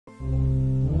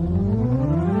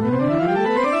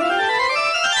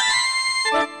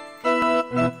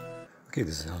Okay,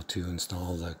 this is how to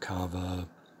install the CAVA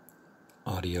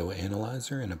audio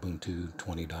analyzer in Ubuntu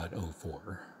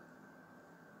 20.04.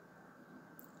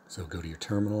 So go to your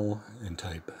terminal and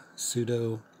type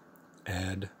sudo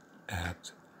add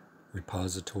apt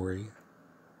repository,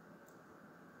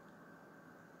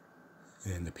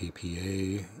 and the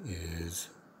PPA is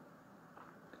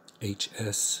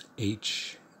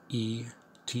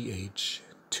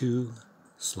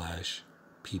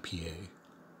HSHETH2/PPA.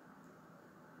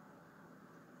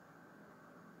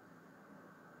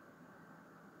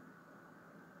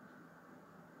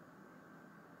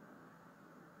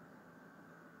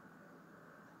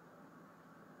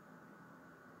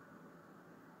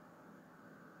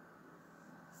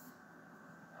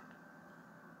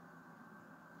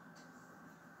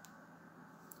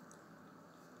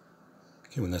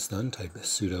 Okay, when that's done, type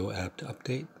sudo apt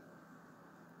update.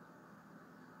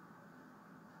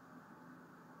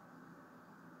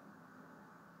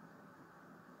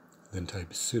 Then type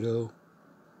sudo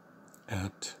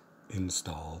apt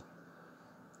install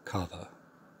CAVA.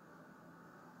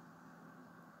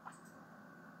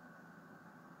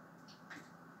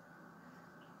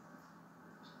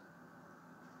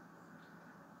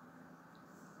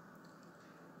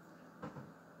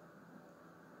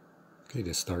 Okay,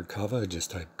 to start CAVA,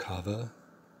 just type CAVA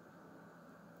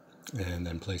and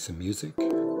then play some music.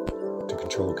 To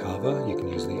control CAVA, you can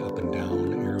use the up and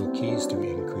down arrow keys to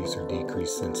increase or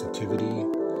decrease sensitivity.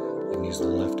 You can use the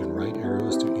left and right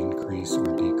arrows to increase or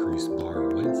decrease bar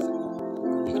width.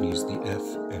 You can use the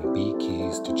F and B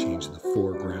keys to change the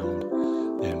foreground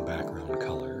and background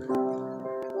color.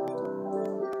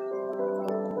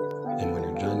 And when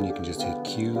you're done, you can just hit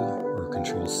Q or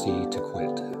Control C to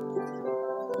quit.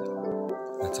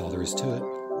 That's all there is to it.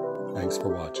 Thanks for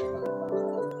watching.